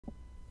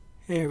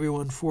Hey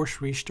everyone, Force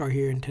Restart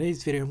here. In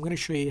today's video, I'm going to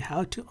show you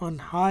how to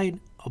unhide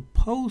a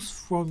post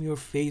from your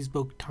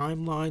Facebook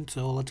timeline.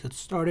 So let's get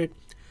started.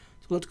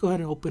 So let's go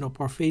ahead and open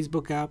up our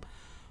Facebook app.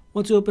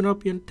 Once you open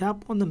up, you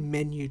tap on the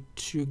menu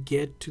to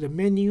get to the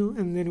menu,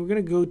 and then we're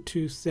going to go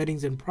to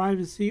Settings and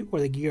Privacy, or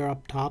the gear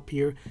up top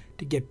here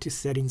to get to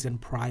Settings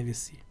and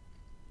Privacy.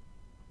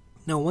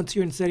 Now, once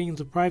you're in Settings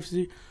and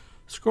Privacy,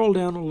 scroll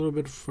down a little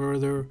bit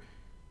further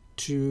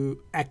to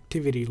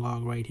Activity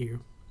Log right here.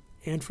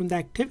 And from the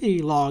activity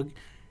log,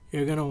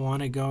 you're going to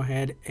want to go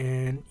ahead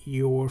and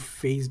your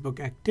Facebook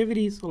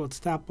activities. So let's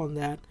tap on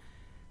that.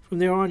 From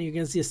there on, you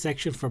can see a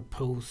section for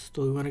posts.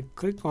 So we want to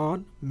click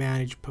on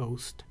Manage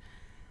Post.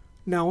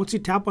 Now, once you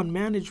tap on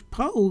Manage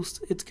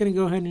Post, it's going to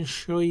go ahead and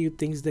show you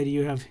things that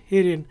you have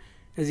hidden.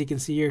 As you can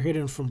see, you're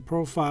hidden from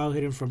profile,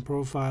 And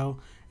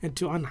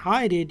to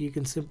unhide it, you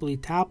can simply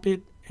tap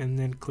it and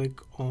then click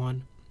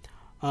on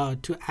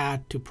to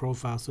add to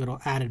profile. So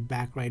it'll add it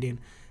back right in.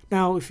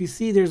 Now, if you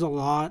see there's a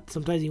lot,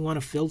 sometimes you want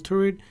to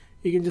filter it,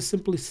 you can just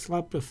simply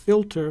select a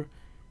filter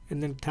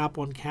and then tap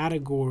on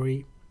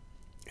category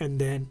and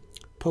then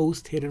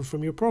post hidden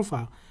from your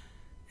profile.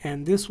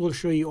 And this will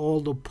show you all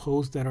the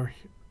posts that are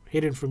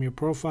hidden from your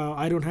profile.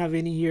 I don't have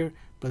any here,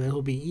 but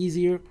it'll be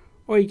easier.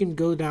 Or you can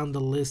go down the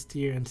list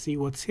here and see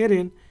what's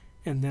hidden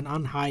and then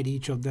unhide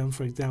each of them.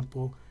 For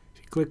example,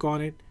 if you click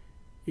on it,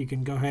 you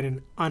can go ahead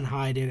and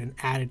unhide it and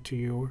add it to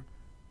your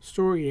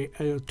story,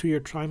 to your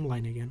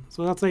timeline again.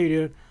 So that's how you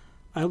do it.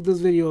 I hope this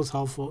video was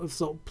helpful. If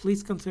so,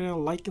 please consider a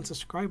like and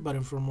subscribe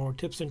button for more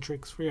tips and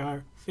tricks for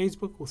your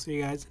Facebook. We'll see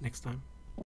you guys next time.